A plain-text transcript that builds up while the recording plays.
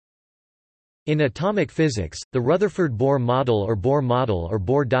In atomic physics, the Rutherford-Bohr model or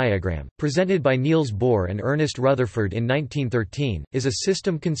Bohr diagram, presented by Niels Bohr and Ernest Rutherford in 1913, is a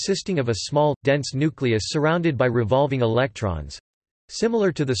system consisting of a small, dense nucleus surrounded by revolving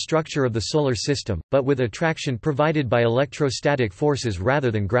electrons—similar to the structure of the Solar System, but with attraction provided by electrostatic forces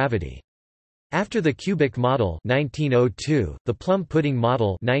rather than gravity. After the cubic model 1902, the plum pudding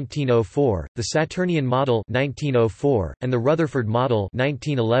model 1904, the Saturnian model 1904, and the Rutherford model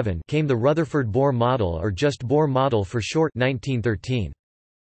 1911 came the Rutherford-Bohr model or just Bohr model for short 1913.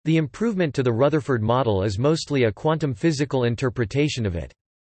 The improvement to the Rutherford model is mostly a quantum physical interpretation of it.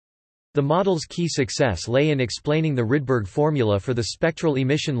 The model's key success lay in explaining the Rydberg formula for the spectral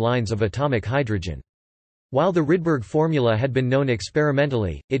emission lines of atomic hydrogen. While the Rydberg formula had been known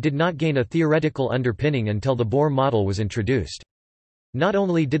experimentally, it did not gain a theoretical underpinning until the Bohr model was introduced. Not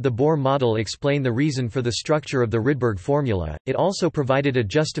only did the Bohr model explain the reason for the structure of the Rydberg formula, it also provided a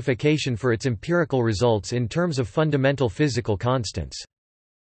justification for its empirical results in terms of fundamental physical constants.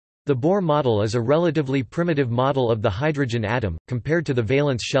 The Bohr model is a relatively primitive model of the hydrogen atom, compared to the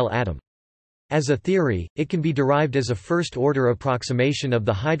valence shell atom. As a theory, it can be derived as a first-order approximation of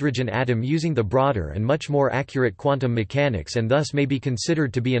the hydrogen atom using the broader and much more accurate quantum mechanics and thus may be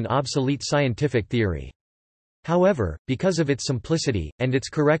considered to be an obsolete scientific theory. However, because of its simplicity, and its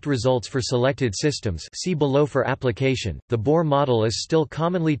correct results for selected systems, see below for application, the Bohr model is still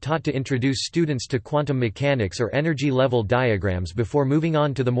commonly taught to introduce students to quantum mechanics or energy level diagrams before moving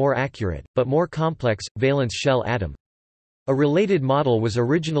on to the more accurate, but more complex, valence shell atom. A related model was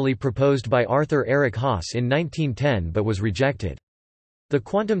originally proposed by Arthur Eric Haas in 1910 but was rejected. The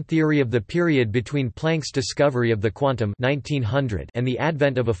quantum theory of the period between Planck's discovery of the quantum 1900 and the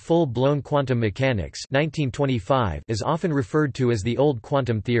advent of a full-blown quantum mechanics 1925 is often referred to as the Old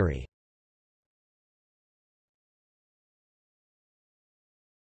Quantum Theory.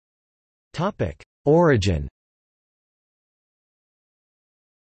 Origin.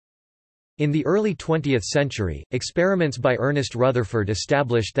 In the early 20th century, experiments by Ernest Rutherford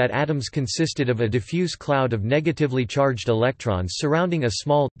established that atoms consisted of a diffuse cloud of negatively charged electrons surrounding a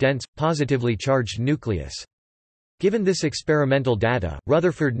small, dense, positively charged nucleus. Given this experimental data,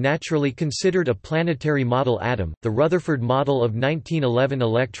 Rutherford naturally considered a planetary model atom, the Rutherford model of 1911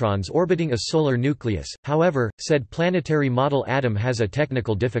 electrons orbiting a solar nucleus. However, said planetary model atom has a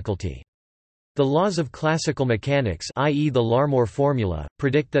technical difficulty. The laws of classical mechanics, i.e. the Larmor formula,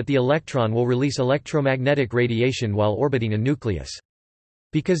 predict that the electron will release electromagnetic radiation while orbiting a nucleus.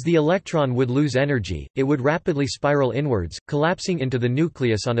 Because the electron would lose energy, it would rapidly spiral inwards, collapsing into the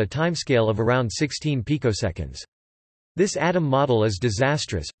nucleus on a timescale of around 16 picoseconds. This atom model is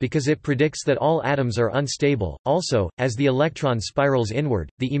disastrous, because it predicts that all atoms are unstable. Also, as the electron spirals inward,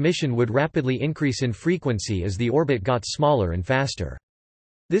 the emission would rapidly increase in frequency as the orbit got smaller and faster.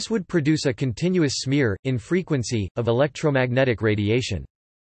 This would produce a continuous smear, in frequency, of electromagnetic radiation.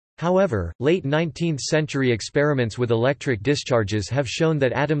 However, late 19th-century experiments with electric discharges have shown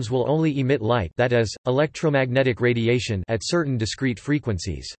that atoms will only emit light, that is, electromagnetic radiation, at certain discrete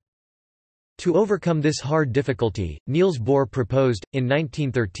frequencies. To overcome this hard difficulty, Niels Bohr proposed, in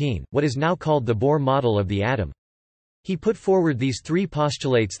 1913, what is now called the Bohr model of the atom. He put forward these three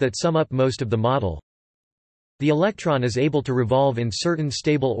postulates that sum up most of the model. The electron is able to revolve in certain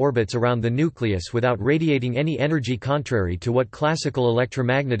stable orbits around the nucleus without radiating any energy contrary to what classical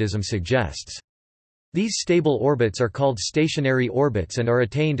electromagnetism suggests. These stable orbits are called stationary orbits and are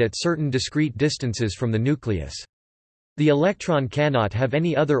attained at certain discrete distances from the nucleus. The electron cannot have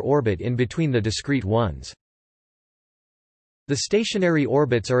any other orbit in between the discrete ones. The stationary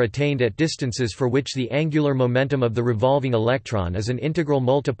orbits are attained at distances for which the angular momentum of the revolving electron is an integral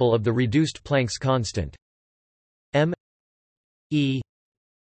multiple of the reduced Planck's constant m e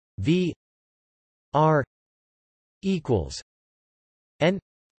v r equals n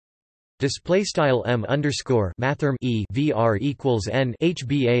display style m underscore mathrm e v r equals n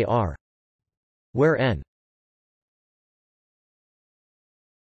hbar, where n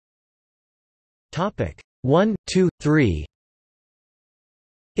topic 1, 2, 3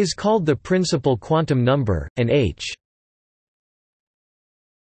 is called the principal quantum number, and h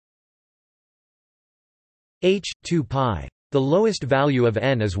 2 pi. The lowest value of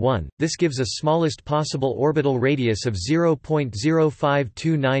n is 1, this gives a smallest possible orbital radius of 0.0529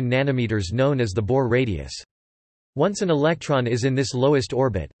 nanometers known as the Bohr radius. Once an electron is in this lowest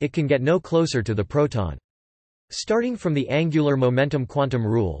orbit, it can get no closer to the proton. Starting from the angular momentum quantum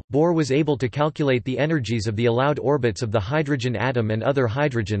rule, Bohr was able to calculate the energies of the allowed orbits of the hydrogen atom and other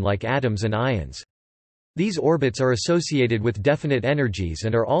hydrogen-like atoms and ions. These orbits are associated with definite energies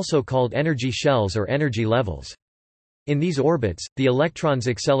and are also called energy shells or energy levels. In these orbits, the electron's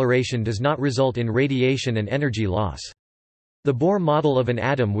acceleration does not result in radiation and energy loss. The Bohr model of an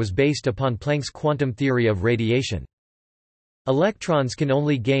atom was based upon Planck's quantum theory of radiation. Electrons can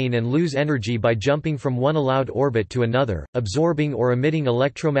only gain and lose energy by jumping from one allowed orbit to another, absorbing or emitting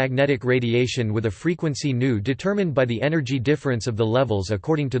electromagnetic radiation with a frequency nu determined by the energy difference of the levels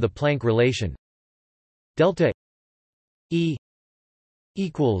according to the Planck relation. Delta E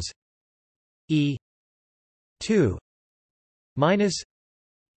equals E 2 minus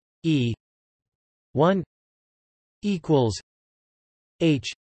E 1 equals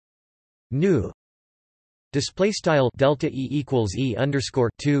H nu. Display style delta E equals E underscore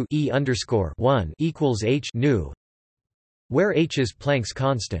 2 E underscore 1 equals H nu, where H is Planck's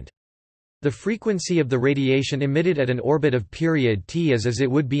constant. The frequency of the radiation emitted at an orbit of period t is as it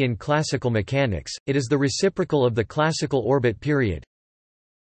would be in classical mechanics. It is the reciprocal of the classical orbit period.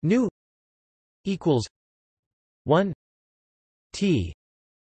 Nu equals 1 t.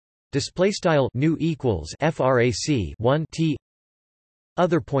 Display style nu equals frac 1 t.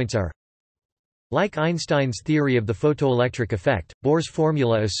 Other points are: like Einstein's theory of the photoelectric effect, Bohr's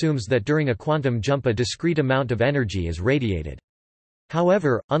formula assumes that during a quantum jump a discrete amount of energy is radiated.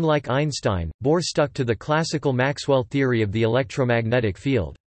 However, unlike Einstein, Bohr stuck to the classical Maxwell theory of the electromagnetic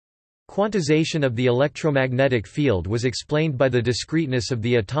field. Quantization of the electromagnetic field was explained by the discreteness of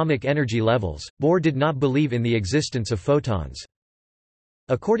the atomic energy levels. Bohr did not believe in the existence of photons.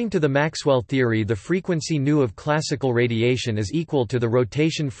 According to the Maxwell theory, the frequency nu of classical radiation is equal to the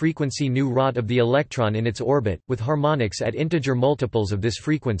rotation frequency nu rot of the electron in its orbit, with harmonics at integer multiples of this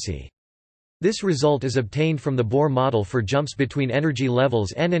frequency. This result is obtained from the Bohr model for jumps between energy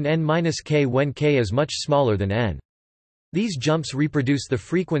levels n and n-k when k is much smaller than n. These jumps reproduce the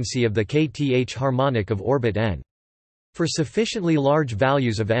frequency of the kth harmonic of orbit n. For sufficiently large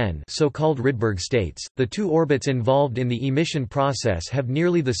values of n, so-called Rydberg states, the two orbits involved in the emission process have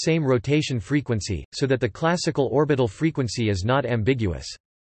nearly the same rotation frequency, so that the classical orbital frequency is not ambiguous.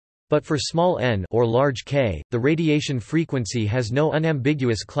 But for small n or large k, the radiation frequency has no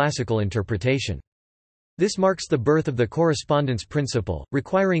unambiguous classical interpretation. This marks the birth of the correspondence principle,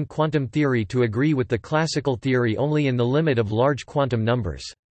 requiring quantum theory to agree with the classical theory only in the limit of large quantum numbers.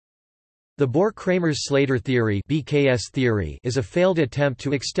 The Bohr-Kramers-Slater theory (BKS theory) is a failed attempt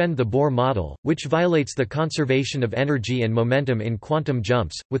to extend the Bohr model, which violates the conservation of energy and momentum in quantum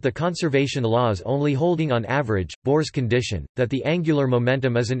jumps, with the conservation laws only holding on average. Bohr's condition, that the angular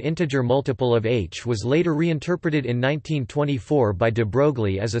momentum is an integer multiple of h, was later reinterpreted in 1924 by de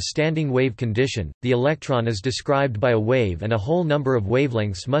Broglie as a standing wave condition. The electron is described by a wave, and a whole number of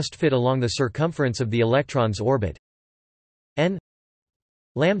wavelengths must fit along the circumference of the electron's orbit. N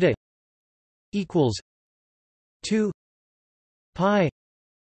lambda equals 2 pi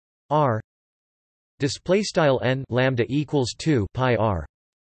r. Display style n lambda equals 2 pi r.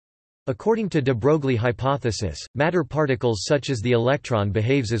 According to de Broglie hypothesis, matter particles such as the electron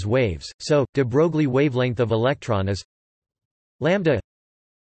behaves as waves, so de Broglie wavelength of electron is lambda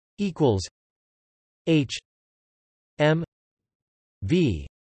equals h m v.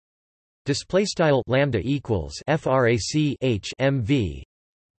 Display style lambda equals frac h m v,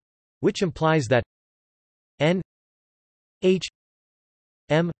 which implies that n h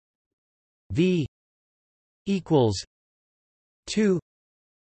m v equals 2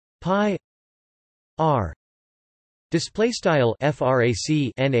 pi r. Display style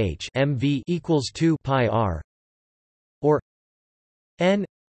frac nh mv equals 2 pi r, or n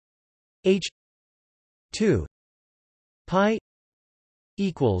h 2 pi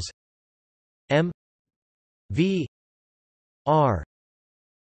equals m v r.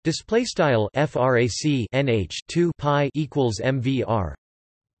 Display style frac nh 2 pi equals mvr,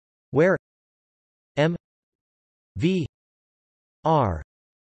 where m v r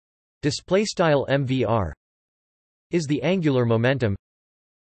display style mvr is the angular momentum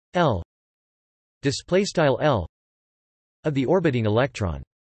L display style L of the orbiting electron.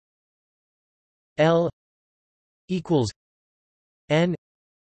 L equals n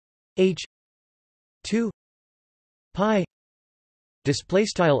h 2 pi display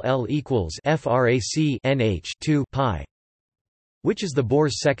style L equals frac nh 2 pi, which is the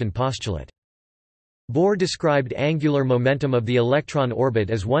Bohr's second postulate. Bohr described angular momentum of the electron orbit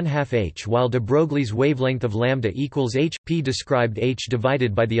as 1/2 h, while de Broglie's wavelength of lambda equals h. P described h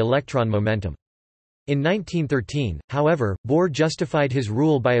divided by the electron momentum. In 1913, however, Bohr justified his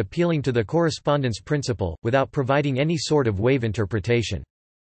rule by appealing to the correspondence principle, without providing any sort of wave interpretation.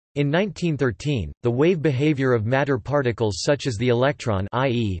 In 1913, the wave behavior of matter particles such as the electron,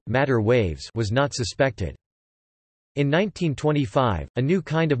 i.e., matter waves, was not suspected. In 1925, a new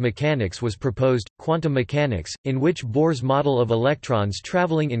kind of mechanics was proposed, quantum mechanics, in which Bohr's model of electrons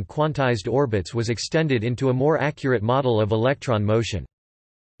traveling in quantized orbits was extended into a more accurate model of electron motion.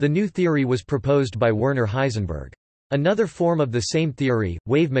 The new theory was proposed by Werner Heisenberg. Another form of the same theory,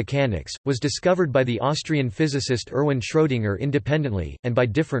 wave mechanics, was discovered by the Austrian physicist Erwin Schrödinger independently, and by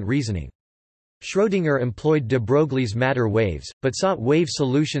different reasoning. Schrödinger employed de Broglie's matter waves, but sought wave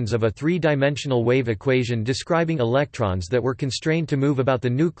solutions of a three-dimensional wave equation describing electrons that were constrained to move about the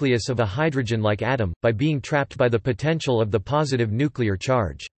nucleus of a hydrogen-like atom, by being trapped by the potential of the positive nuclear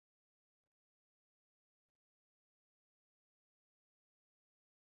charge.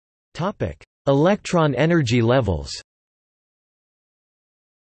 Electron energy levels.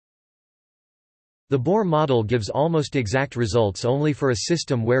 The Bohr model gives almost exact results only for a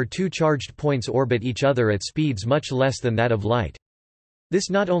system where two charged points orbit each other at speeds much less than that of light. This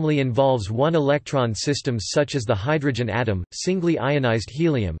not only involves one-electron systems such as the hydrogen atom, singly ionized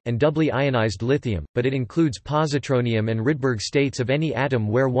helium, and doubly ionized lithium, but it includes positronium and Rydberg states of any atom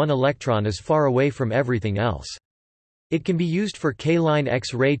where one electron is far away from everything else. It can be used for K-line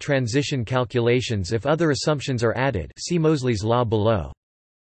X-ray transition calculations if other assumptions are added, see Moseley's law below.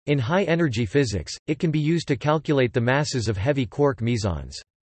 In high-energy physics, it can be used to calculate the masses of heavy quark mesons.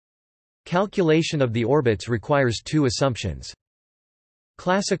 Calculation of the orbits requires two assumptions.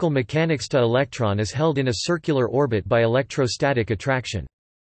 Classical mechanics to electron is held in a circular orbit by electrostatic attraction.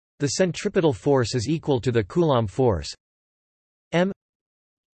 The centripetal force is equal to the Coulomb force m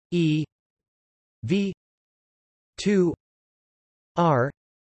e v 2 r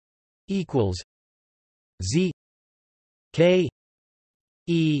equals z k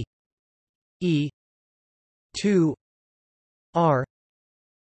E 2 R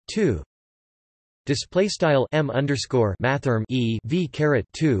 2. Display style m underscore mathrm e v caret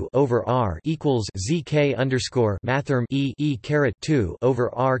 2 over r equals z k underscore mathrm e caret 2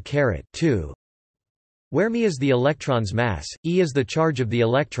 over r caret 2, where m is the electron's mass, e is the charge of the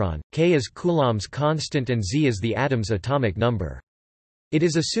electron, k is Coulomb's constant, and z is the atom's atomic number. It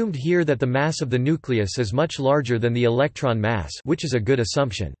is assumed here that the mass of the nucleus is much larger than the electron mass, which is a good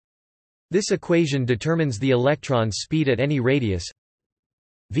assumption. This equation determines the electron's speed at any radius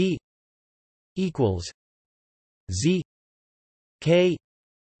v equals z k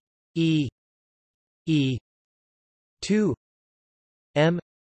e 2 m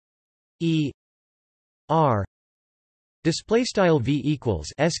e r. Display style v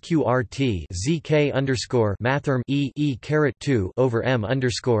equals sqrt zk underscore mathrm e caret 2 over m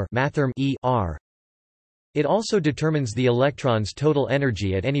underscore mathrm e r. It also determines the electron's total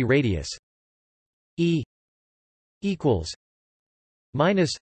energy at any radius e equals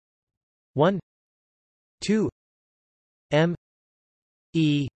minus 1 2 m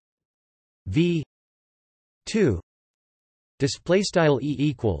e v 2. Display style e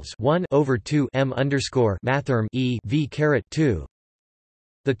equals 1 over 2 m underscore mathrm e v caret 2.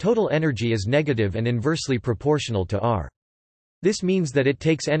 The total energy is negative and inversely proportional to r. This means that it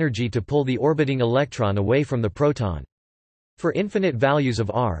takes energy to pull the orbiting electron away from the proton. For infinite values of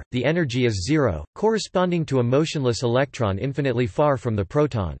r, the energy is zero, corresponding to a motionless electron infinitely far from the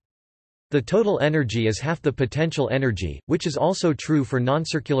proton. The total energy is half the potential energy, which is also true for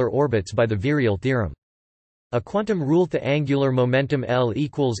non-circular orbits by the virial theorem. A quantum rule: the angular momentum L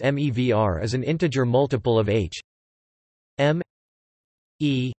equals mevr is an integer multiple of h m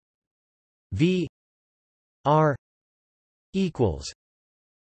e v r equals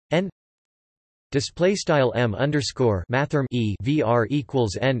n. Display style m underscore mathrm e vr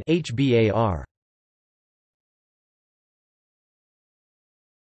equals n hbar.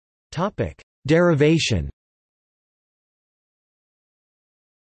 Topic: Derivation.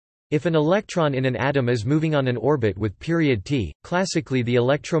 If an electron in an atom is moving on an orbit with period t, classically the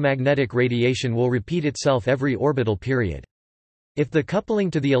electromagnetic radiation will repeat itself every orbital period. If the coupling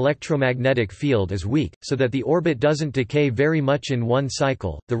to the electromagnetic field is weak, so that the orbit doesn't decay very much in one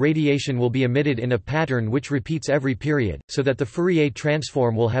cycle, the radiation will be emitted in a pattern which repeats every period, so that the Fourier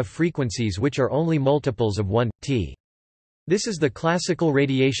transform will have frequencies which are only multiples of 1, t. This is the classical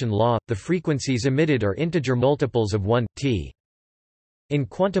radiation law: the frequencies emitted are integer multiples of 1, t. In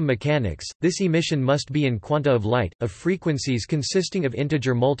quantum mechanics, this emission must be in quanta of light, of frequencies consisting of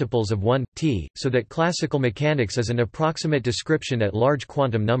integer multiples of 1, t, so that classical mechanics is an approximate description at large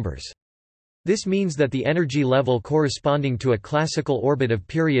quantum numbers. This means that the energy level corresponding to a classical orbit of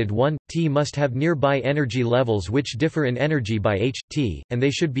period 1, t must have nearby energy levels which differ in energy by h, t, and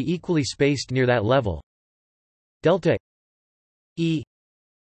they should be equally spaced near that level. Delta E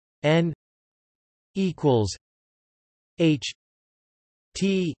n equals h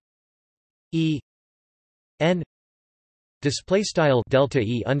t e n Display style delta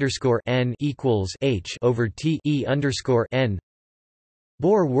E underscore n equals H over T E underscore n.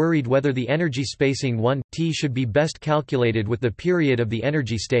 Bohr worried whether the energy spacing 1 t should be best calculated with the period of the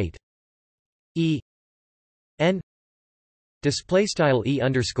energy state E n display style E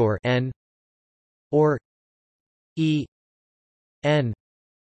underscore n or E n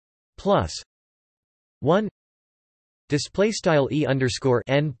plus 1 display style E underscore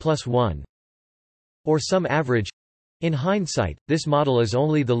n plus 1 or some average. In hindsight, this model is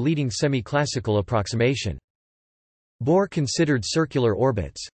only the leading semi-classical approximation. Bohr considered circular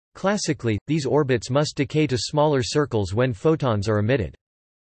orbits. Classically, these orbits must decay to smaller circles when photons are emitted.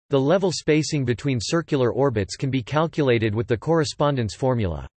 The level spacing between circular orbits can be calculated with the correspondence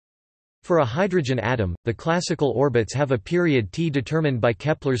formula. For a hydrogen atom, the classical orbits have a period t determined by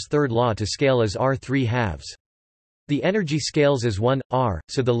Kepler's third law to scale as r3/2. The energy scales as 1, r,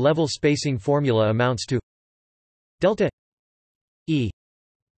 so the level spacing formula amounts to delta E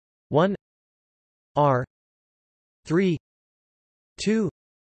 1 r 3 2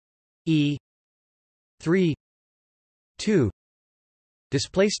 E 3 2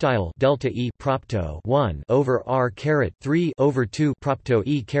 display style delta E propto 1 over r caret 3 over 2 propto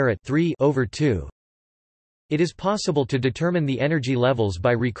E caret 3 over 2. It is possible to determine the energy levels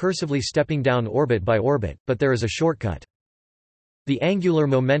by recursively stepping down orbit by orbit, but there is a shortcut. The angular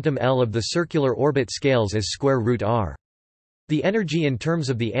momentum L of the circular orbit scales as square root r. The energy in terms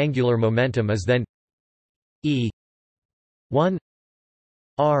of the angular momentum is then E 1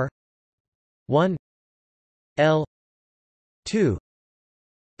 r 1 L 2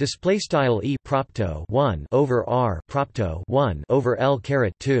 display style E propto 1 over r propto 1 over L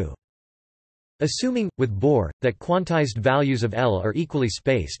caret 2. Assuming, with Bohr, that quantized values of L are equally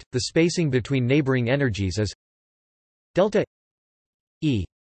spaced, the spacing between neighboring energies is delta E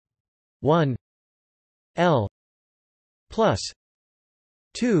 1 L plus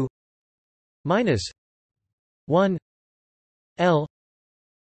 2 minus 1 L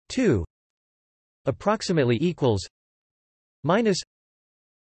 2 approximately equals minus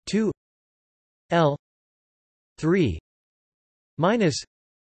 2 L 3 minus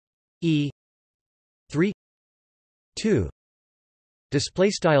E 3 2. Display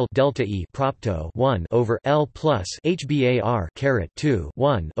style delta E propto 1 over L plus HBAR caret 2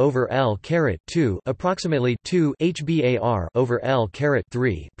 1 over L caret 2 approximately 2 HBAR over L caret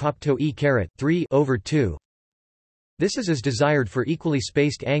 3 propto E caret 3 over 2. This is as desired for equally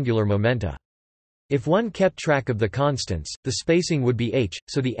spaced angular momenta. If one kept track of the constants, the spacing would be h,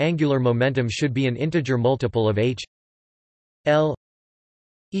 so the angular momentum should be an integer multiple of h. L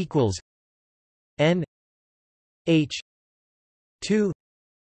equals n h 2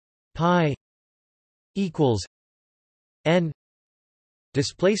 pi equals n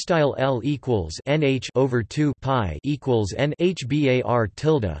display style L equals nh over 2 pi equals n hbar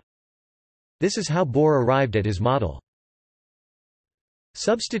tilde. This is how Bohr arrived at his model.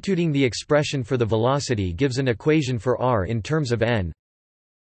 Substituting the expression for the velocity gives an equation for r in terms of n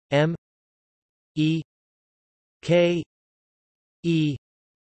m e k e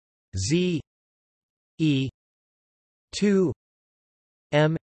z e 2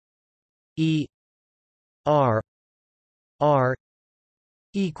 m e r r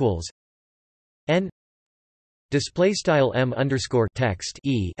equals n display style m underscore text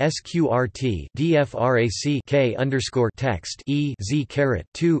e sqrt dfrac k underscore text e z caret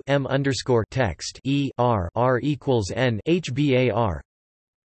 2 m underscore text e r r equals n hbar,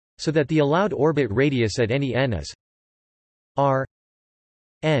 so that the allowed orbit radius at any n is r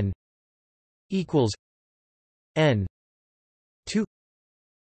n equals n 2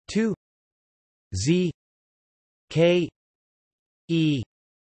 2 z k e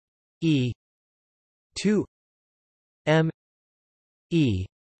e 2 m e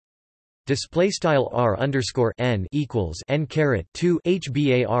display style r underscore n equals n caret 2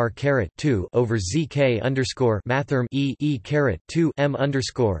 hbar caret 2 over z k underscore mathrm e e caret 2 m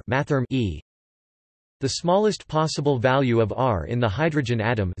underscore mathrm e. The smallest possible value of r in the hydrogen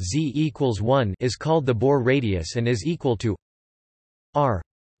atom z equals 1 is called the Bohr radius and is equal to r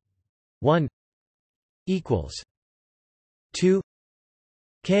 1 equals 2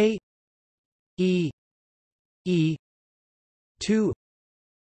 k e e 2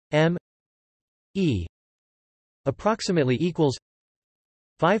 m e approximately equals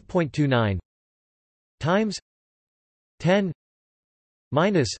 5.29 times 10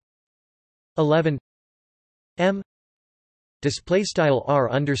 minus 11 m display style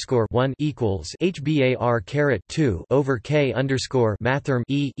r underscore 1 equals hbar caret 2 over k underscore mathrm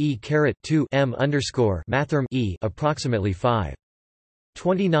e e caret 2 m underscore mathrm e approximately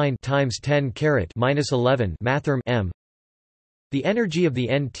 5.29 times 10 caret minus 11 mathrm m. The energy of the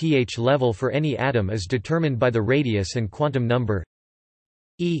nth level for any atom is determined by the radius and quantum number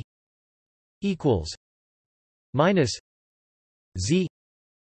E equals minus Z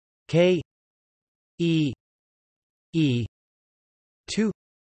K E 2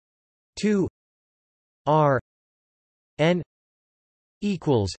 R N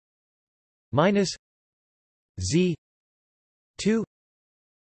equals minus Z 2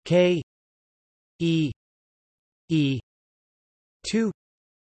 K E 2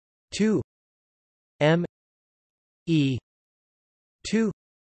 M E 2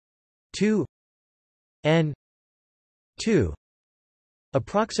 N 2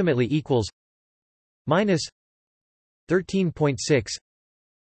 approximately equals minus 13.6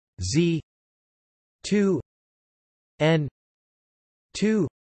 Z 2 N 2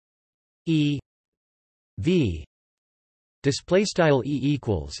 E V display style E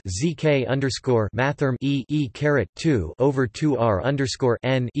equals ZK underscore mathrm E caret 2 over 2 R underscore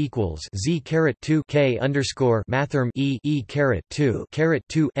N equals Z caret 2 K underscore mathrm E caret 2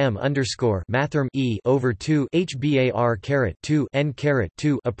 M underscore mathrm E over 2 HBAR caret 2 N caret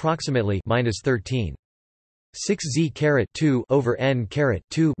 2 approximately minus 13 6 Z caret 2 over N caret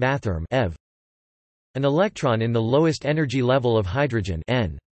 2 mathrm ev. An electron in the lowest energy level of hydrogen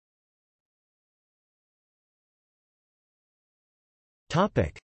N.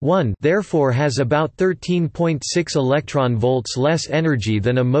 Topic 1 therefore has about 13.6 electron volts less energy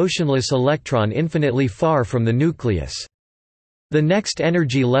than a motionless electron infinitely far from the nucleus. The next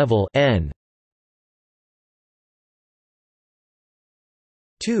energy level N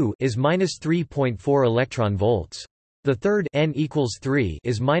 2 is minus 3.4 electron volts. The third N equals 3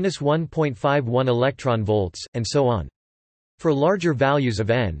 is minus 1.51 electron volts, and so on. For larger values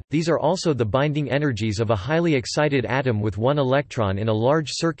of N, these are also the binding energies of a highly excited atom with one electron in a large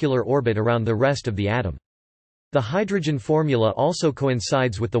circular orbit around the rest of the atom. The hydrogen formula also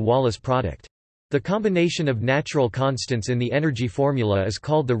coincides with the Wallace product. The combination of natural constants in the energy formula is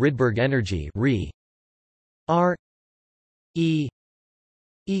called the Rydberg energy Re. R E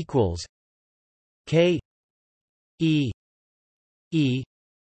equals K E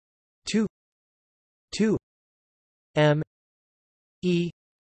 2 M E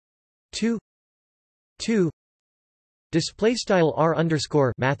 2 display style R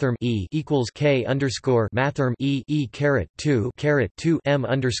underscore mathrm E equals K underscore mathrm E caret 2 M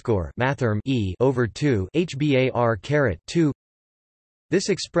underscore mathrm E over 2 HBAR caret 2. This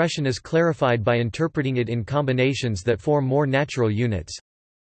expression is clarified by interpreting it in combinations that form more natural units.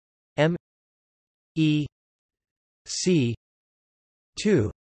 M E C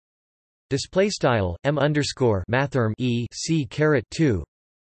 2 display style M underscore mathrm E C caret 2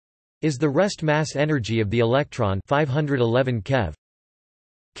 is the rest mass energy of the electron 511 keV.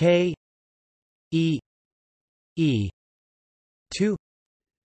 K E 2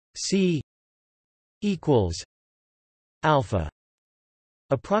 C equals alpha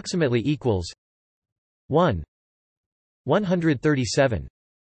approximately equals 137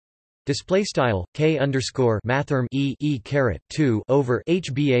 display style K underscore mathrm E caret 2 over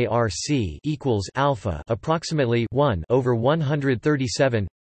HBARC equals alpha approximately 1 over 137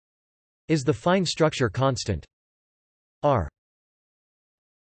 is the fine structure constant R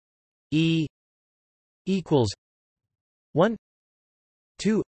E equals 1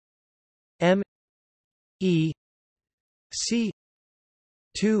 2 M E C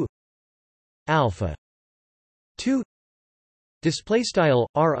 2 alpha 2 display style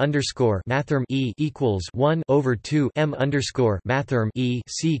R underscore mathrm E equals 1 over 2 M underscore mathrm E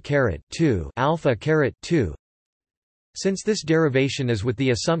C caret 2 alpha caret 2. Since this derivation is with the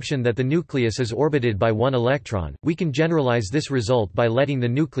assumption that the nucleus is orbited by one electron, we can generalize this result by letting the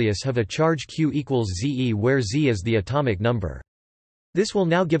nucleus have a charge Q equals Ze, where Z is the atomic number. This will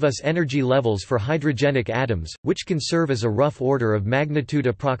now give us energy levels for hydrogenic atoms, which can serve as a rough order of magnitude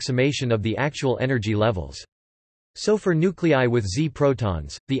approximation of the actual energy levels. So for nuclei with Z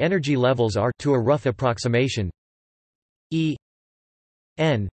protons, the energy levels are, to a rough approximation, E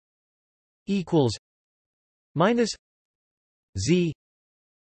n equals minus Z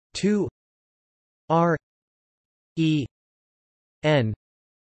 2 R E n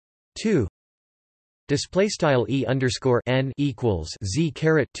 2 display style E underscore n equals Z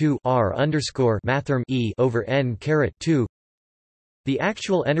caret 2 R underscore mathrm E over n caret 2. The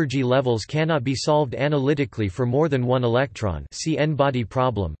actual energy levels cannot be solved analytically for more than one electron, see n-body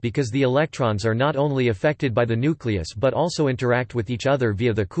problem, because the electrons are not only affected by the nucleus but also interact with each other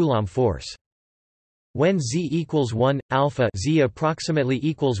via the Coulomb force. When z equals 1, alpha z approximately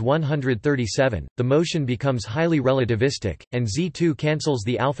equals 137, the motion becomes highly relativistic, and z2 cancels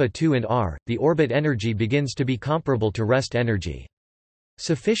the alpha 2 and r. The orbit energy begins to be comparable to rest energy.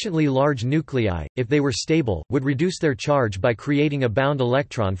 Sufficiently large nuclei, if they were stable, would reduce their charge by creating a bound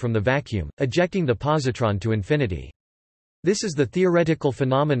electron from the vacuum, ejecting the positron to infinity. This is the theoretical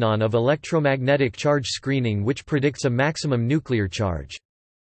phenomenon of electromagnetic charge screening, which predicts a maximum nuclear charge.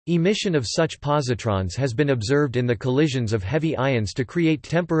 Emission of such positrons has been observed in the collisions of heavy ions to create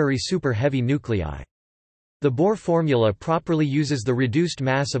temporary super-heavy nuclei. The Bohr formula properly uses the reduced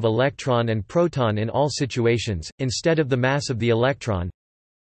mass of electron and proton in all situations, instead of the mass of the electron.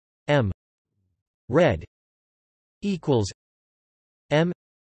 M red equals M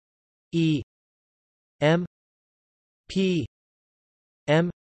E M P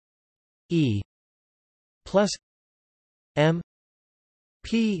M E plus M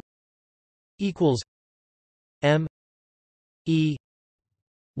P equals M E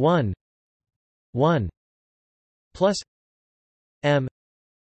 1 1 plus M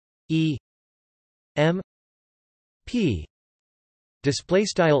E M P. Display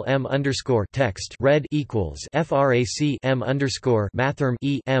style M underscore text red equals frac M underscore mathrm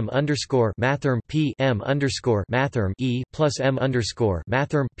E M underscore mathrm P M underscore mathrm E plus M underscore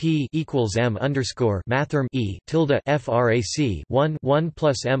mathrm P equals M underscore mathrm E tilde frac 1 1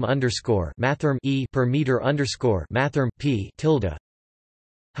 plus M underscore mathrm E per meter underscore mathrm P tilde.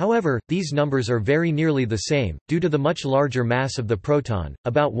 However, these numbers are very nearly the same, due to the much larger mass of the proton,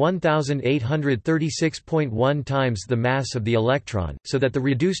 about 1836.1 times the mass of the electron, so that the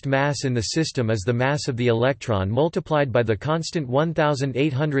reduced mass in the system is the mass of the electron multiplied by the constant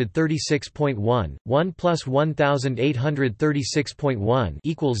 1836.1, 1 plus 1836.1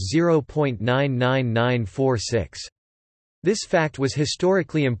 equals 0.99946. This fact was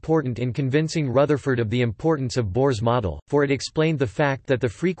historically important in convincing Rutherford of the importance of Bohr's model, for it explained the fact that the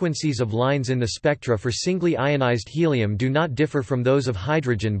frequencies of lines in the spectra for singly ionized helium do not differ from those of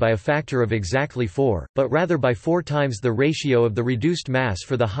hydrogen by a factor of exactly 4, but rather by 4 times the ratio of the reduced mass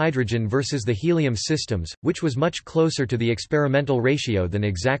for the hydrogen versus the helium systems, which was much closer to the experimental ratio than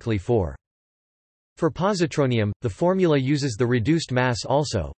exactly 4. For positronium, the formula uses the reduced mass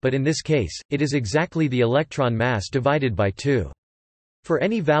also, but in this case, it is exactly the electron mass divided by 2. For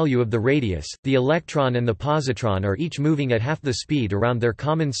any value of the radius, the electron and the positron are each moving at half the speed around their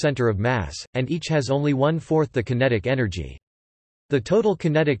common center of mass, and each has only 1/4 the kinetic energy. The total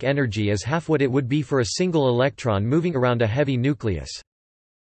kinetic energy is half what it would be for a single electron moving around a heavy nucleus.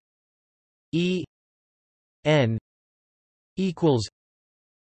 E n equals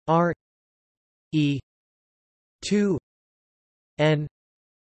R E 2 n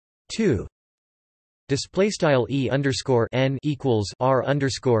 2. Display style E underscore n equals R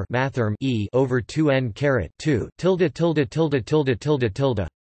underscore mathrm E over 2 n caret 2 tilde tilde tilde tilde tilde tilde.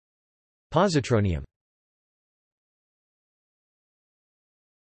 Positronium.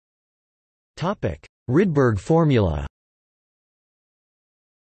 Topic: Rydberg formula.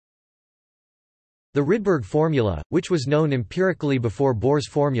 The Rydberg formula, which was known empirically before Bohr's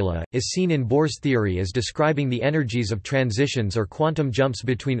formula, is seen in Bohr's theory as describing the energies of transitions or quantum jumps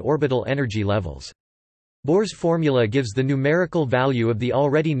between orbital energy levels. Bohr's formula gives the numerical value of the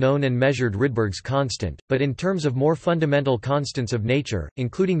already known and measured Rydberg's constant, but in terms of more fundamental constants of nature,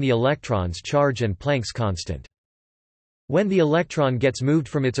 including the electron's charge and Planck's constant. When the electron gets moved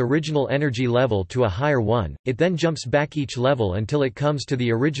from its original energy level to a higher one, it then jumps back each level until it comes to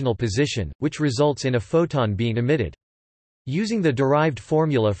the original position, which results in a photon being emitted. Using the derived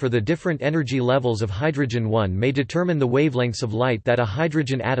formula for the different energy levels of hydrogen, one may determine the wavelengths of light that a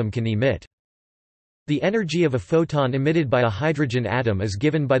hydrogen atom can emit. The energy of a photon emitted by a hydrogen atom is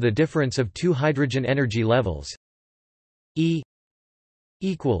given by the difference of two hydrogen energy levels. E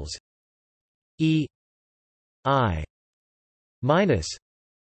equals E I minus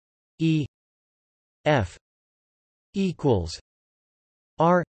E F equals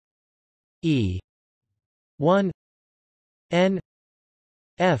R E 1 N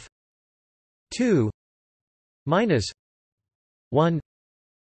F 2 minus 1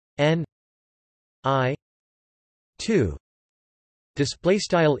 N I 2. Display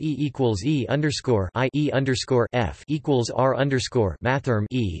style E equals E underscore I E underscore F equals R underscore mathrm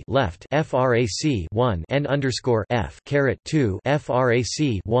E left frac 1 N underscore F caret 2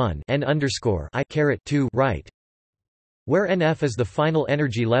 frac 1 N underscore I caret 2 right, where NF is the final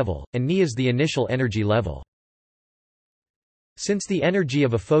energy level and Ni is the initial energy level. Since the energy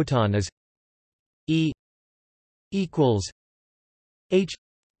of a photon is E equals H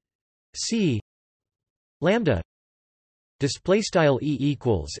C lambda Display style E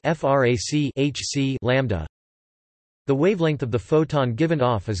equals frac hc lambda. The wavelength of the photon given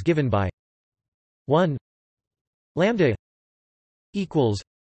off is given by 1 lambda equals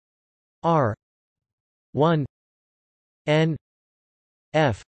r 1 n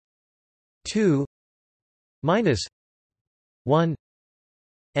f 2 minus 1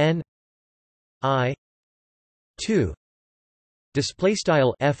 n I 2. Display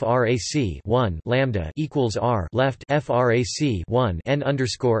style frac 1 lambda equals r left frac 1 n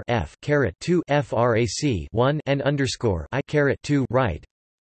underscore f caret 2 frac 1 n underscore I caret 2 right.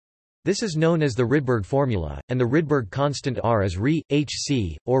 This is known as the Rydberg formula, and the Rydberg constant r is Re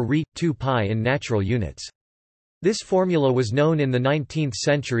hc or Re 2 pi in natural units. This formula was known in the 19th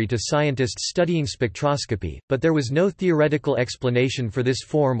century to scientists studying spectroscopy, but there was no theoretical explanation for this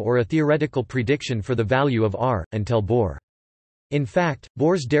form or a theoretical prediction for the value of r until Bohr. In fact,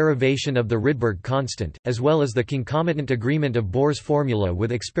 Bohr's derivation of the Rydberg constant, as well as the concomitant agreement of Bohr's formula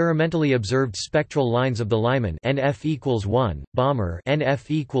with experimentally observed spectral lines of the Lyman NF equals 1, Balmer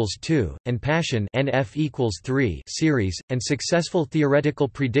NF equals 2, and Paschen NF equals 3 series, and successful theoretical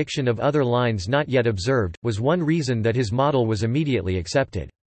prediction of other lines not yet observed, was one reason that his model was immediately accepted.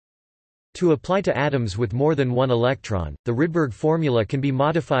 To apply to atoms with more than one electron, the Rydberg formula can be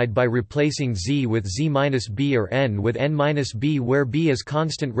modified by replacing Z with Z-B or N with N-B, where B is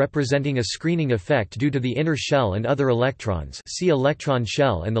constant, representing a screening effect due to the inner shell and other electrons. See electron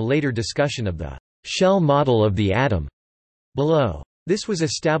shell and the later discussion of the shell model of the atom below. This was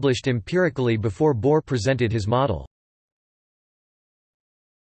established empirically before Bohr presented his model.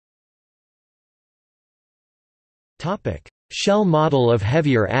 Topic: Shell model of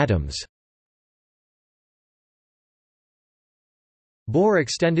heavier atoms. Bohr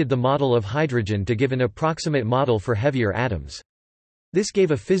extended the model of hydrogen to give an approximate model for heavier atoms. This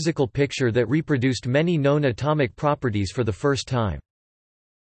gave a physical picture that reproduced many known atomic properties for the first time.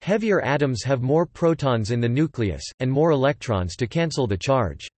 Heavier atoms have more protons in the nucleus, and more electrons to cancel the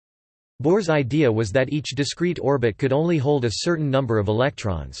charge. Bohr's idea was that each discrete orbit could only hold a certain number of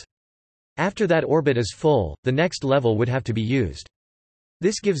electrons. After that orbit is full, the next level would have to be used.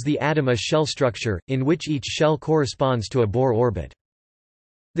 This gives the atom a shell structure, in which each shell corresponds to a Bohr orbit.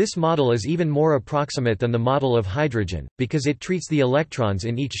 This model is even more approximate than the model of hydrogen, because it treats the electrons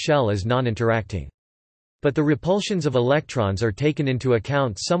in each shell as non-interacting. But the repulsions of electrons are taken into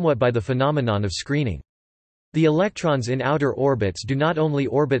account somewhat by the phenomenon of screening. The electrons in outer orbits do not only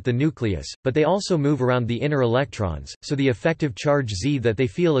orbit the nucleus, but they also move around the inner electrons, so the effective charge Z that they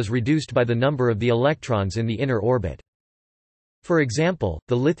feel is reduced by the number of the electrons in the inner orbit. For example,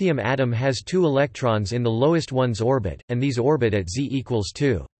 the lithium atom has 2 electrons in the lowest one's orbit, and these orbit at Z equals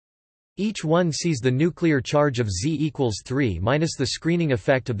 2. Each one sees the nuclear charge of Z equals 3 minus the screening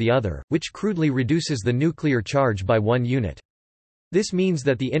effect of the other, which crudely reduces the nuclear charge by 1 unit. This means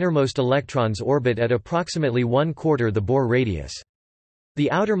that the innermost electrons orbit at approximately 1/4 the Bohr radius. The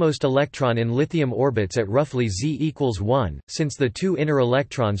outermost electron in lithium orbits at roughly Z equals 1, since the 2 inner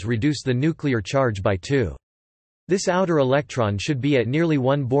electrons reduce the nuclear charge by 2. This outer electron should be at nearly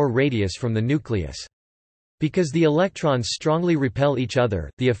 1 Bohr radius from the nucleus. Because the electrons strongly repel each other,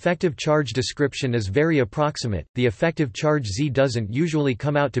 the effective charge description is very approximate. The effective charge Z doesn't usually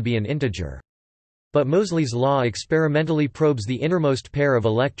come out to be an integer. But Moseley's law experimentally probes the innermost pair of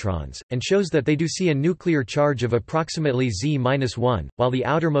electrons, and shows that they do see a nuclear charge of approximately Z-1, while the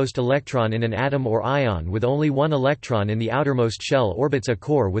outermost electron in an atom or ion with only 1 electron in the outermost shell orbits a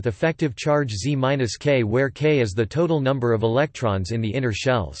core with effective charge Z-K, where K is the total number of electrons in the inner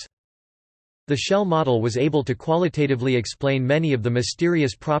shells. The shell model was able to qualitatively explain many of the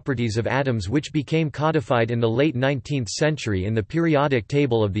mysterious properties of atoms which became codified in the late 19th century in the periodic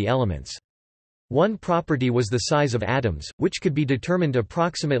table of the elements. One property was the size of atoms, which could be determined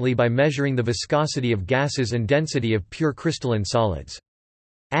approximately by measuring the viscosity of gases and density of pure crystalline solids.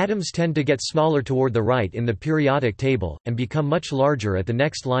 Atoms tend to get smaller toward the right in the periodic table, and become much larger at the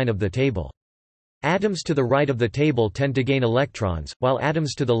next line of the table. Atoms to the right of the table tend to gain electrons, while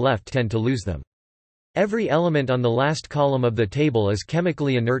atoms to the left tend to lose them. Every element on the last column of the table is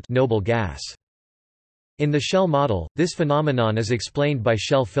chemically inert noble gas. In the shell model, this phenomenon is explained by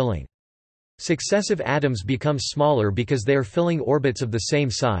shell filling. Successive atoms become smaller because they are filling orbits of the same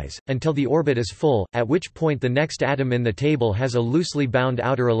size, until the orbit is full, at which point the next atom in the table has a loosely bound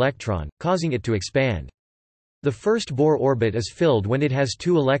outer electron, causing it to expand. The first Bohr orbit is filled when it has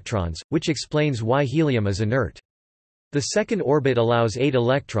 2 electrons, which explains why helium is inert. The second orbit allows 8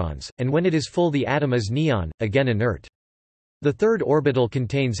 electrons, and when it is full the atom is neon, again inert. The third orbital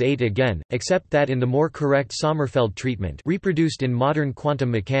contains 8 again, except that in the more correct Sommerfeld treatment reproduced in modern quantum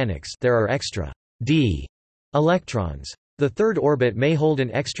mechanics there are extra d electrons. The third orbit may hold an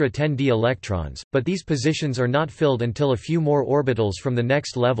extra 10d electrons, but these positions are not filled until a few more orbitals from the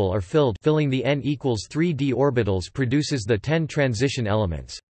next level are filled. Filling the n equals 3d orbitals produces the 10 transition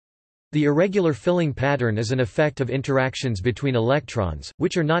elements. The irregular filling pattern is an effect of interactions between electrons,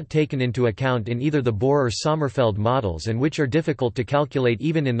 which are not taken into account in either the Bohr or Sommerfeld models and which are difficult to calculate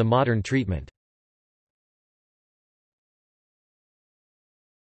even in the modern treatment.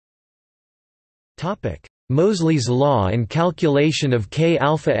 Moseley's law and calculation of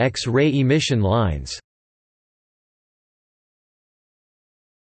K-alpha X-ray emission lines.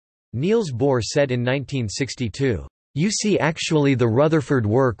 Niels Bohr said in 1962, "You see, actually the Rutherford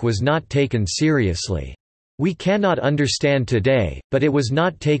work was not taken seriously. We cannot understand today, but it was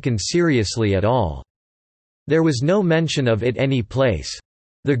not taken seriously at all. There was no mention of it any place.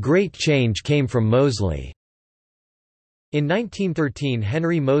 The great change came from Moseley." In 1913,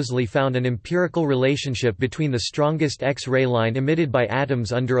 Henry Moseley found an empirical relationship between the strongest X-ray line emitted by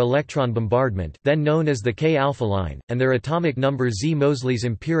atoms under electron bombardment, then known as the K-alpha line, and their atomic number Z. Moseley's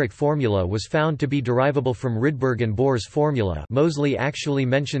empiric formula was found to be derivable from Rydberg and Bohr's formula. Moseley actually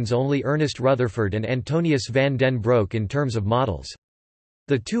mentions only Ernest Rutherford and Antonius van den Broek in terms of models.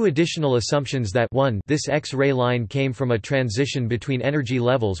 The two additional assumptions that 1 this X-ray line came from a transition between energy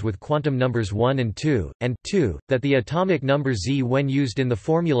levels with quantum numbers 1 and 2, and 2, that the atomic number Z when used in the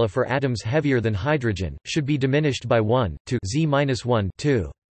formula for atoms heavier than hydrogen, should be diminished by 1, to Z-1, 2.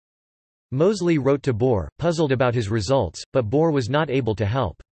 Moseley wrote to Bohr, puzzled about his results, but Bohr was not able to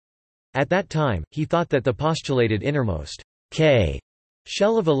help. At that time, he thought that the postulated innermost K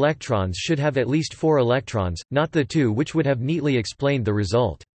shell of electrons should have at least 4 electrons, not the 2 which would have neatly explained the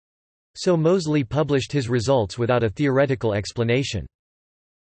result. So Moseley published his results without a theoretical explanation.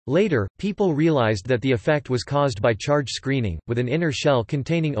 Later, people realized that the effect was caused by charge screening, with an inner shell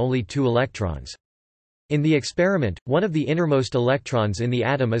containing only 2 electrons. In the experiment, one of the innermost electrons in the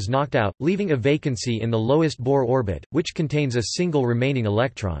atom is knocked out, leaving a vacancy in the lowest Bohr orbit, which contains a single remaining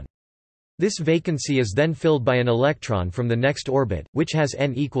electron. This vacancy is then filled by an electron from the next orbit, which has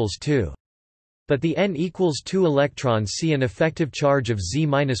n equals 2. But the n equals 2 electrons see an effective charge of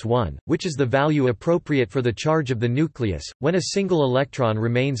Z-1, which is the value appropriate for the charge of the nucleus, when a single electron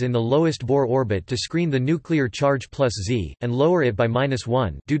remains in the lowest Bohr orbit to screen the nuclear charge plus Z, and lower it by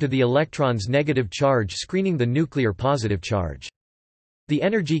 -1 due to the electron's negative charge screening the nuclear positive charge. The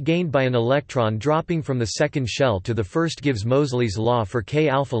energy gained by an electron dropping from the second shell to the first gives Moseley's law for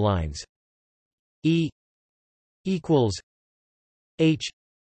K-alpha lines. E equals H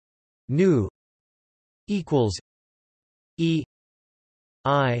nu equals E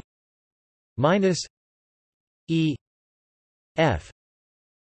I minus E F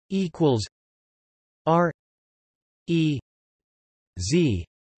equals R E Z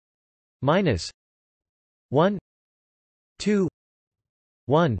minus 1 2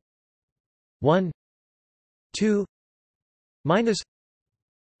 1 1 2 minus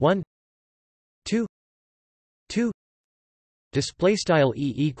 1 2 2 display style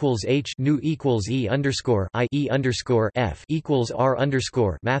E equals H nu equals E underscore I E underscore F equals R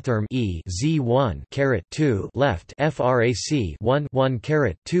underscore mathrm E Z1 caret 2 left frac 1 1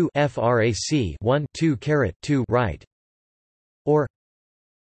 caret 2 frac 1 2 caret 2 right, or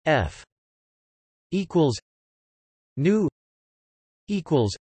F equals nu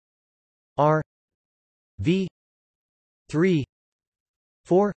equals R V 3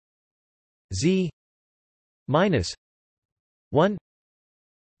 4 Z minus 1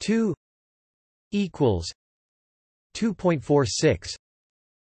 2 equals 2.46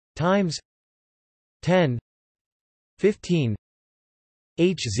 times 10 15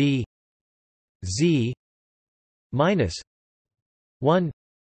 Hz Z minus 1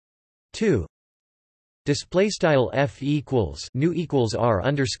 2. Display style F equals nu equals R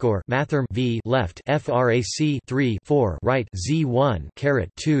underscore mathrm V left frac 3 4 right Z1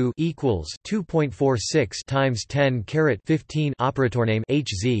 caret 2 equals 2.46 times 10 caret 15 operator name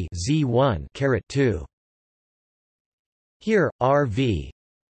Hz Z1 caret 2. Here RV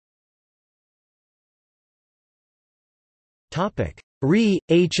topic Re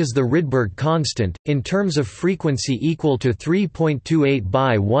H is the Rydberg constant in terms of frequency equal to 3.28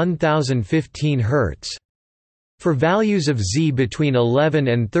 by 1015 Hz. For values of Z between 11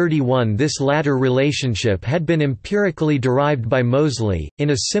 and 31, this latter relationship had been empirically derived by Moseley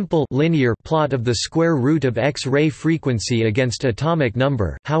in a simple linear plot of the square root of X-ray frequency against atomic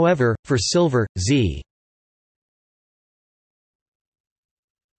number. However, for silver, Z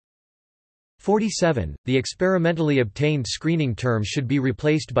 47, the experimentally obtained screening term should be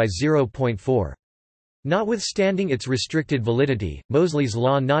replaced by 0.4. Notwithstanding its restricted validity, Moseley's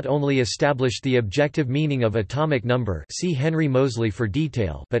law not only established the objective meaning of atomic number, see Henry Moseley for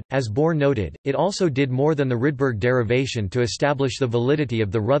detail, but, as Bohr noted, it also did more than the Rydberg derivation to establish the validity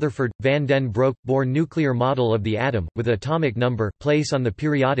of the Rutherford-van den Broek-Bohr nuclear model of the atom, with atomic number, place on the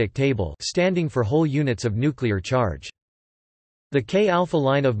periodic table, standing for whole units of nuclear charge. The K-alpha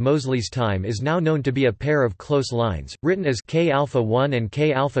line of Moseley's time is now known to be a pair of close lines, written as K-alpha 1 and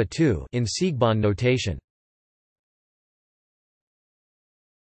K-alpha 2 in Siegbahn notation.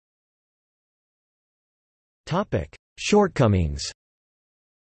 Shortcomings.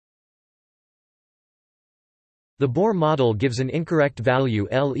 The Bohr model gives an incorrect value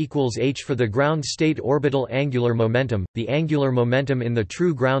L equals h for the ground state orbital angular momentum. The angular momentum in the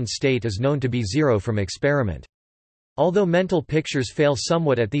true ground state is known to be zero from experiment. Although mental pictures fail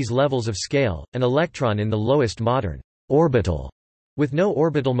somewhat at these levels of scale, an electron in the lowest modern orbital, with no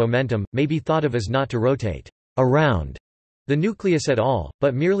orbital momentum, may be thought of as not to rotate around the nucleus at all,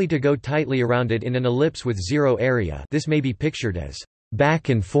 but merely to go tightly around it in an ellipse with zero area. This may be pictured as back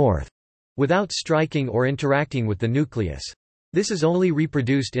and forth, without striking or interacting with the nucleus. This is only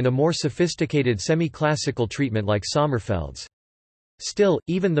reproduced in a more sophisticated semi-classical treatment like Sommerfeld's. Still,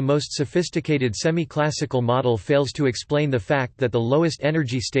 even the most sophisticated semi-classical model fails to explain the fact that the lowest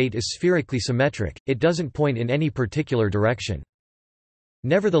energy state is spherically symmetric, it doesn't point in any particular direction.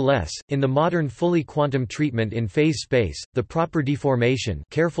 Nevertheless, in the modern fully quantum treatment in phase space, the proper deformation,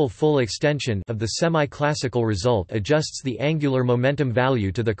 careful full extension of the semi-classical result adjusts the angular momentum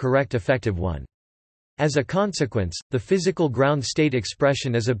value to the correct effective one. As a consequence, the physical ground state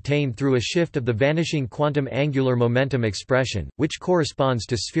expression is obtained through a shift of the vanishing quantum angular momentum expression, which corresponds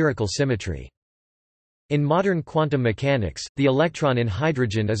to spherical symmetry. In modern quantum mechanics, the electron in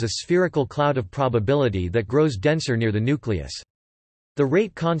hydrogen is a spherical cloud of probability that grows denser near the nucleus. The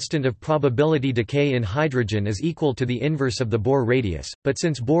rate constant of probability decay in hydrogen is equal to the inverse of the Bohr radius, but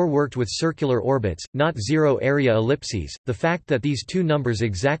since Bohr worked with circular orbits, not zero-area ellipses, the fact that these two numbers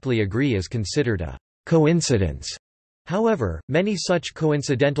exactly agree is considered a coincidence. However, many such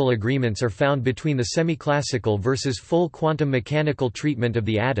coincidental agreements are found between the semi-classical versus full quantum mechanical treatment of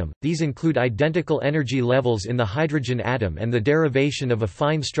the atom. These include identical energy levels in the hydrogen atom and the derivation of a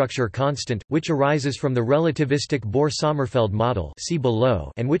fine structure constant, which arises from the relativistic Bohr-Sommerfeld model, see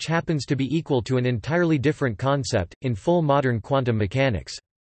below, and which happens to be equal to an entirely different concept in full modern quantum mechanics.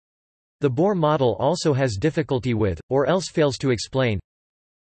 The Bohr model also has difficulty with, or else fails to explain,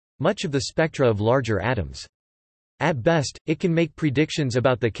 much of the spectra of larger atoms. At best, it can make predictions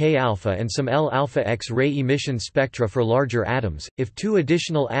about the K-alpha and some L-alpha X-ray emission spectra for larger atoms, if two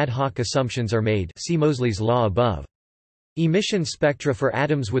additional ad hoc assumptions are made, see Moseley's law above. Emission spectra for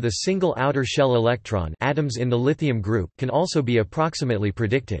atoms with a single outer shell electron, atoms in the lithium group, can also be approximately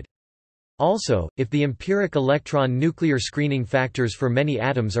predicted. Also, if the empiric electron nuclear screening factors for many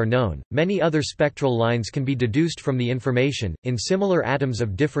atoms are known, many other spectral lines can be deduced from the information, in similar atoms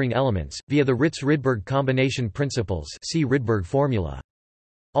of differing elements, via the Ritz-Rydberg combination principles, see Rydberg formula.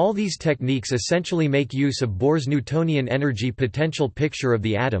 All these techniques essentially make use of Bohr's Newtonian energy potential picture of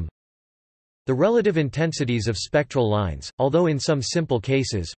the atom. The relative intensities of spectral lines, although in some simple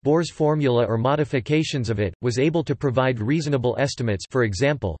cases, Bohr's formula or modifications of it, was able to provide reasonable estimates, for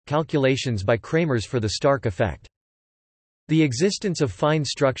example, calculations by Kramers for the Stark effect. The existence of fine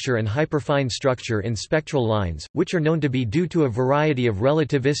structure and hyperfine structure in spectral lines, which are known to be due to a variety of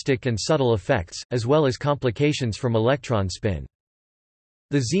relativistic and subtle effects, as well as complications from electron spin.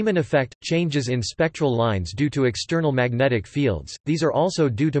 The Zeeman effect, changes in spectral lines due to external magnetic fields, these are also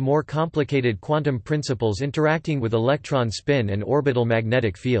due to more complicated quantum principles interacting with electron spin and orbital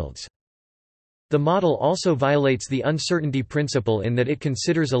magnetic fields. The model also violates the uncertainty principle in that it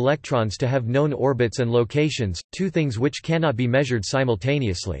considers electrons to have known orbits and locations, two things which cannot be measured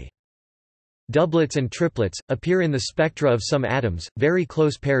simultaneously. Doublets and triplets appear in the spectra of some atoms, very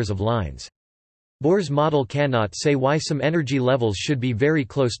close pairs of lines. Bohr's model cannot say why some energy levels should be very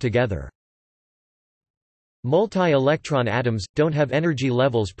close together. Multi-electron atoms don't have energy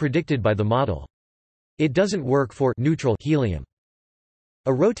levels predicted by the model. It doesn't work for neutral helium.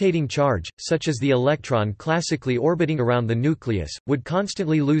 A rotating charge, such as the electron classically orbiting around the nucleus, would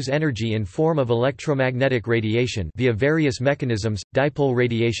constantly lose energy in form of electromagnetic radiation via various mechanisms, dipole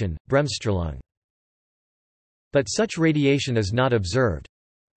radiation, Bremsstrahlung. But such radiation is not observed.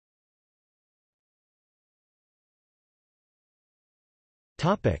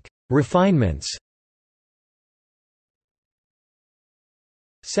 Refinements.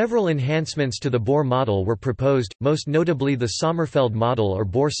 Several enhancements to the Bohr model were proposed, most notably the Sommerfeld model or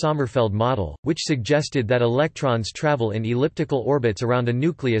Bohr-Sommerfeld model, which suggested that electrons travel in elliptical orbits around a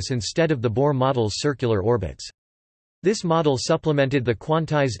nucleus instead of the Bohr model's circular orbits. This model supplemented the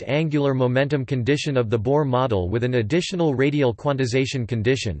quantized angular momentum condition of the Bohr model with an additional radial quantization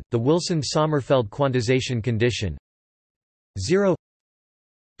condition, the Wilson-Sommerfeld quantization condition. 0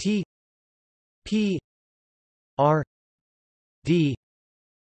 T P R D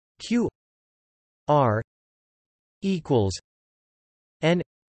Q R equals N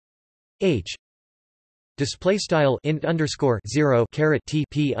H. Display style int underscore 0 caret T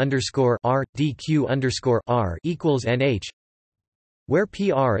P underscore R D Q underscore R equals NH, where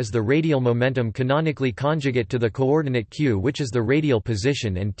PR is the radial momentum canonically conjugate to the coordinate Q, which is the radial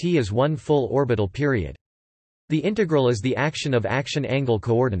position, and T is one full orbital period. The integral is the action of action angle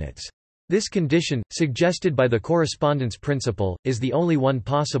coordinates. This condition, suggested by the correspondence principle, is the only one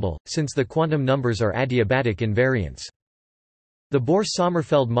possible, since the quantum numbers are adiabatic invariants. The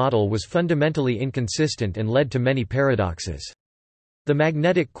Bohr-Sommerfeld model was fundamentally inconsistent and led to many paradoxes. The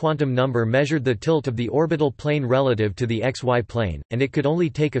magnetic quantum number measured the tilt of the orbital plane relative to the xy plane, and it could only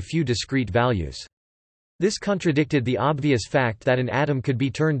take a few discrete values. This contradicted the obvious fact that an atom could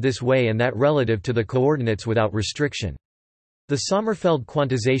be turned this way and that relative to the coordinates without restriction. The Sommerfeld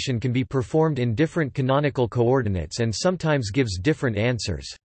quantization can be performed in different canonical coordinates and sometimes gives different answers.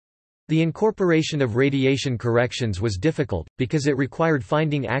 The incorporation of radiation corrections was difficult, because it required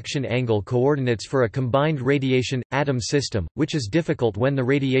finding action angle coordinates for a combined radiation-atom system, which is difficult when the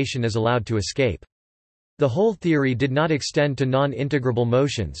radiation is allowed to escape. The whole theory did not extend to non-integrable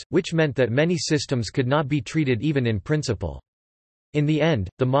motions, which meant that many systems could not be treated even in principle. In the end,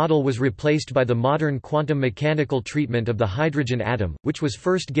 the model was replaced by the modern quantum mechanical treatment of the hydrogen atom, which was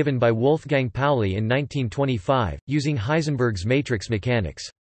first given by Wolfgang Pauli in 1925, using Heisenberg's matrix mechanics.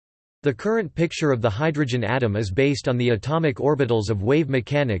 The current picture of the hydrogen atom is based on the atomic orbitals of wave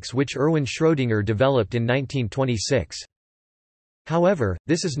mechanics which Erwin Schrödinger developed in 1926. However,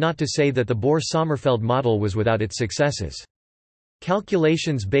 this is not to say that the Bohr-Sommerfeld model was without its successes.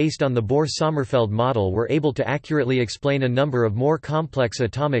 Calculations based on the Bohr-Sommerfeld model were able to accurately explain a number of more complex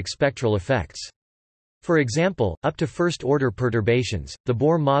atomic spectral effects. For example, up to first-order perturbations, the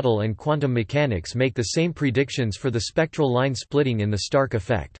Bohr model and quantum mechanics make the same predictions for the spectral line splitting in the Stark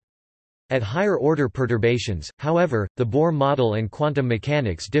effect. At higher-order perturbations, however, the Bohr model and quantum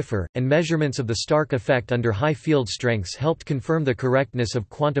mechanics differ, and measurements of the Stark effect under high field strengths helped confirm the correctness of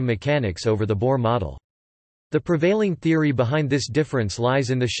quantum mechanics over the Bohr model. The prevailing theory behind this difference lies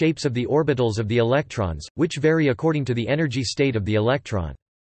in the shapes of the orbitals of the electrons, which vary according to the energy state of the electron.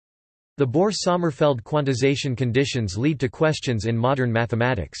 The Bohr-Sommerfeld quantization conditions lead to questions in modern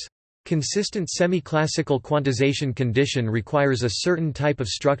mathematics. Consistent semi-classical quantization condition requires a certain type of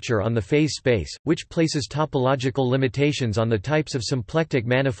structure on the phase space, which places topological limitations on the types of symplectic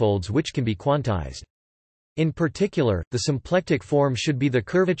manifolds which can be quantized. In particular, the symplectic form should be the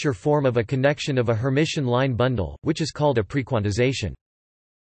curvature form of a connection of a Hermitian line bundle, which is called a prequantization.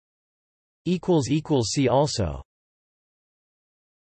 See also